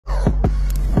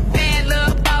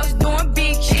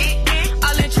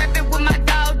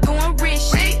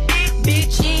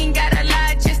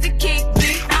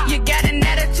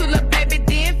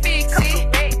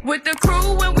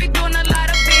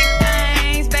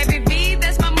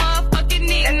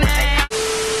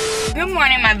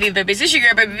not V Babies, it's your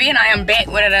girl Baby V, and I am back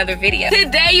with another video.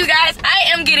 Today, you guys,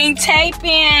 I am getting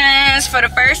tape-ins for the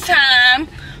first time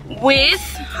with,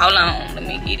 hold on, let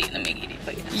me get it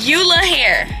for you.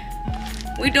 ULAHAIR.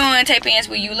 We're doing tape-ins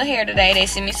with ULAHAIR today. They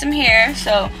sent me some hair,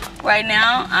 so right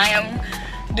now I am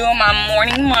doing my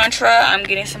morning mantra. I'm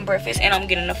getting some breakfast and I'm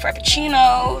getting a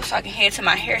frappuccino so I can head to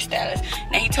my hairstylist.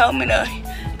 Now he told me to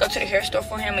go to the hair store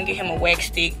for him and get him a wax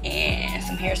stick and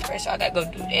some hairspray, so I gotta go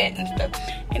do that and stuff.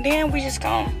 And then we just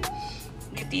gonna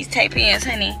get these tape ins,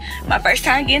 honey. My first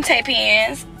time getting tape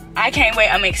ins. I can't wait.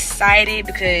 I'm excited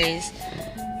because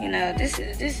you know this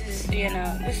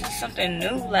is something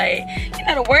new. Like, you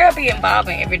know, the world be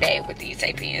evolving every day with these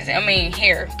tape ins. I mean,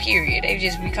 hair, period. They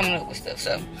just be coming up with stuff.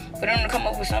 So for them to come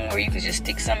up with something where you can just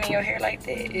stick some in your hair like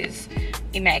that is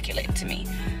immaculate to me.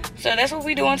 So that's what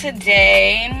we're doing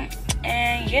today.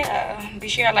 And yeah, be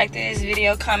sure to like this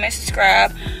video, comment,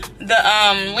 subscribe.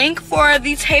 The link for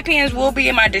these tape ins will be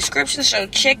in my description, so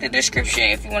check the description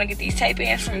if you want to get these tape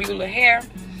ins from ULAHAIR.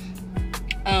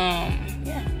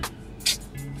 Yeah,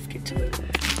 let's get to it.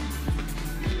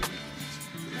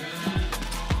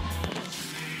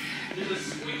 The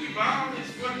squeaky ball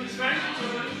is fucking special to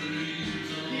him.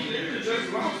 He literally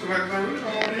just lost like I really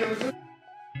don't want him to.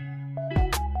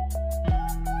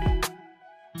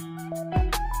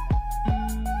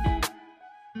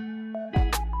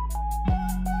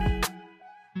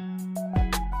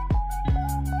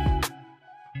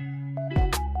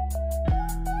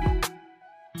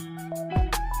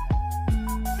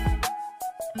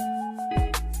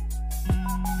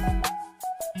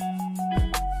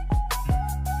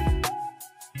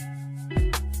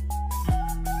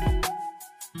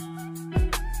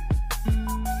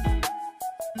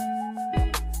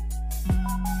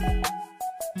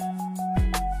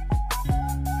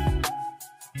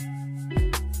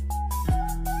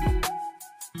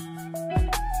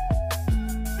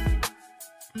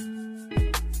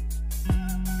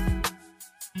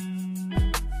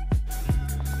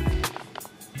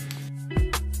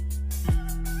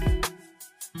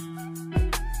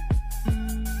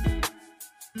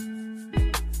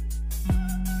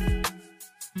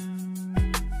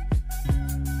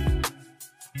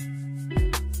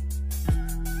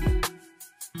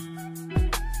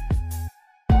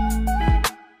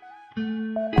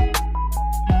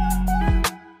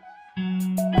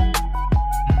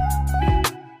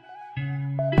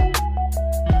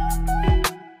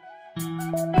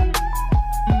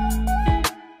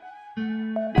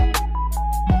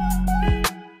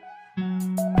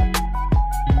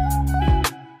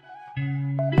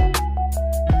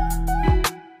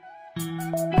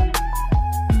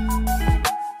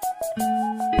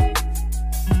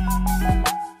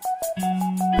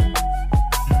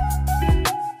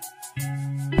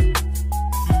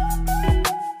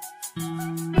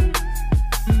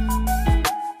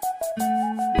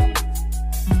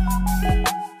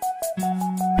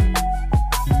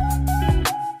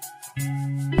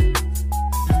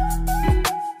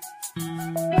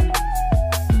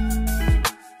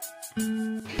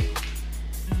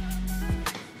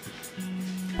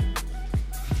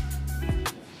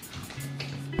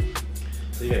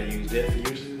 So you gotta use that for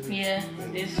YouTube? Yeah,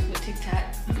 this with TikTok.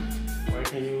 Why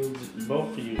can't you use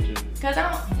both for YouTube? Cause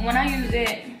when I use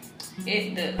it,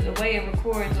 the way it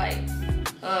records like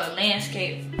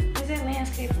landscape. Is it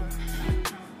landscape or I don't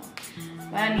know.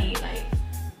 But I need like,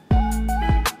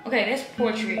 okay, that's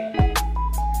portrait.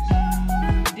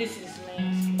 This is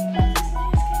landscape.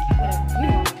 Whatever, you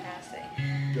know what I'm trying to say.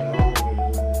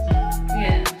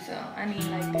 Yeah, so I need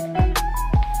like different.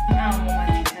 I don't want my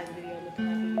TikTok video looking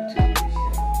like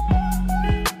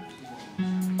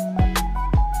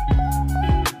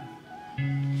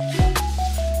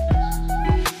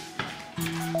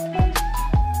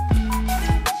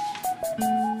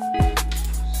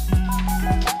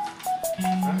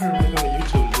a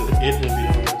YouTube video. Editing be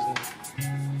hard.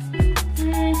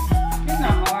 It's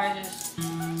not hard, just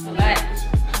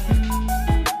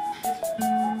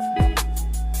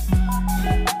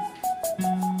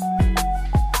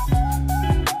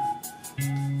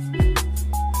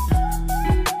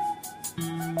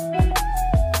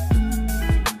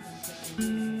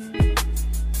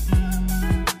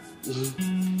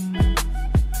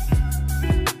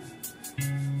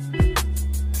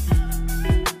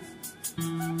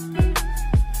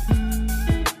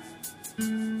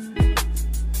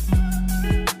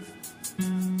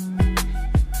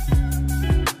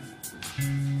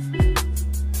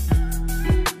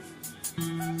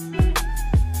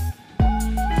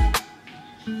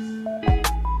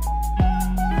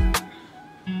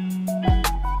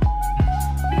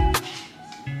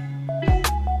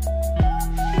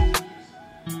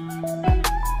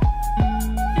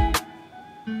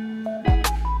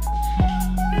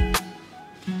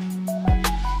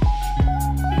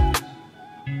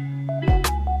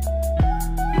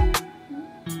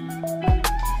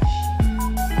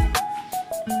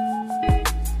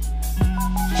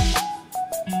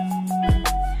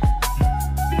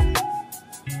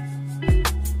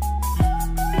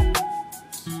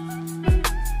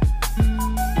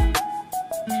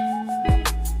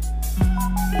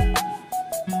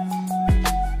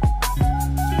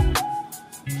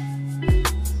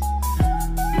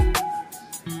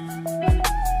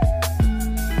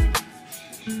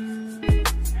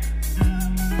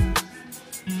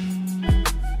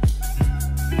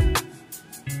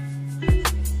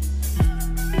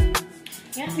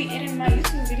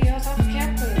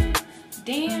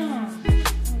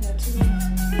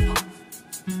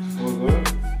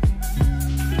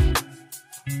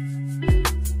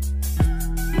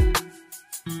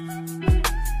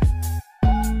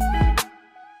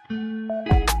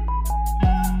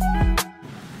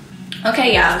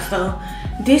Okay, y'all, so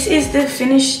this is the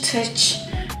finished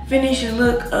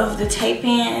look of the tape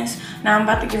ends. Now I'm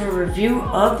about to give a review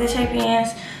of the tape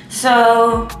ends.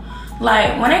 So,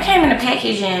 like, when it came in the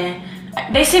packaging,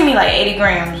 they sent me like 80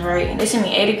 grams, right? They sent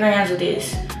me 80 grams of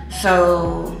this.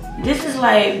 So, this is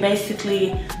like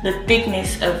basically the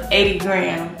thickness of 80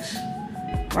 grams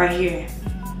right here.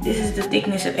 This is the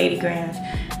thickness of 80 grams.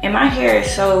 And my hair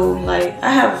is so, like,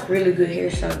 I have really good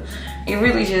hair, so it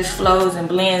really just flows and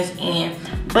blends in.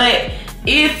 But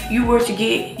if you were to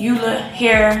get ULA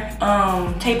hair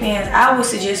tape ends, I would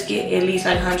suggest get at least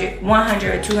like 100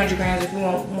 or 200 grams if you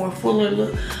want more fuller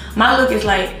look. My look is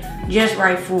like just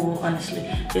right full, honestly.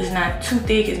 It's not too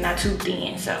thick, it's not too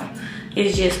thin, so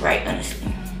it's just right,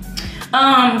 honestly.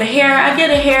 The hair, I get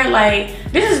a hair like,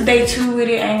 this is day 2 with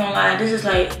it, I ain't gonna lie. This is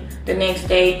like the next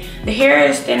day. The hair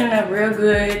is standing up real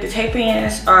good. The tape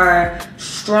ends are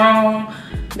strong.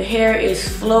 The hair is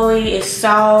flowy, it's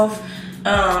soft.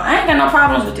 I ain't got no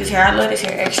problems with this hair. I love this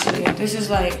hair actually. This is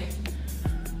like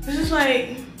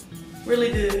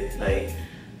really good. Like,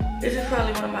 this is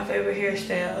probably one of my favorite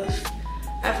hairstyles.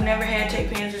 I've never had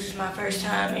tape ends. This is my first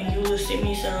time, and ULA sent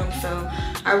me some, so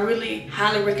I really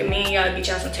highly recommend y'all get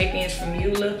y'all some tape ends from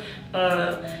ULA.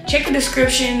 Check the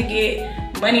description to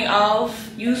get money off.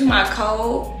 Use my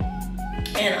code,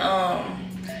 and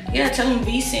yeah, tell them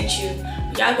V sent you.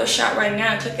 Y'all go shop right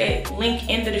now. Click that link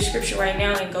in the description right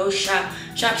now and go shop.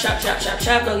 Shop. Go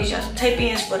get y'all some tape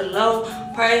ends for the low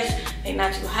price. They're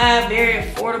not too high, very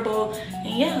affordable,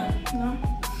 and yeah, you know,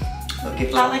 go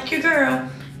get fly like your girl.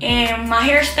 And my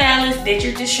hairstylist,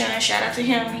 Deshaun, shout out to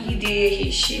him. He did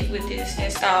his shit with this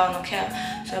install, no cap.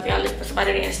 So if y'all looking for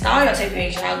somebody to install your tape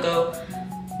ends, y'all go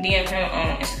DM him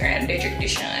on Instagram,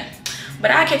 Deshaun. But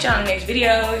I'll catch y'all in the next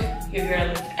video. Your girl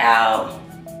is out.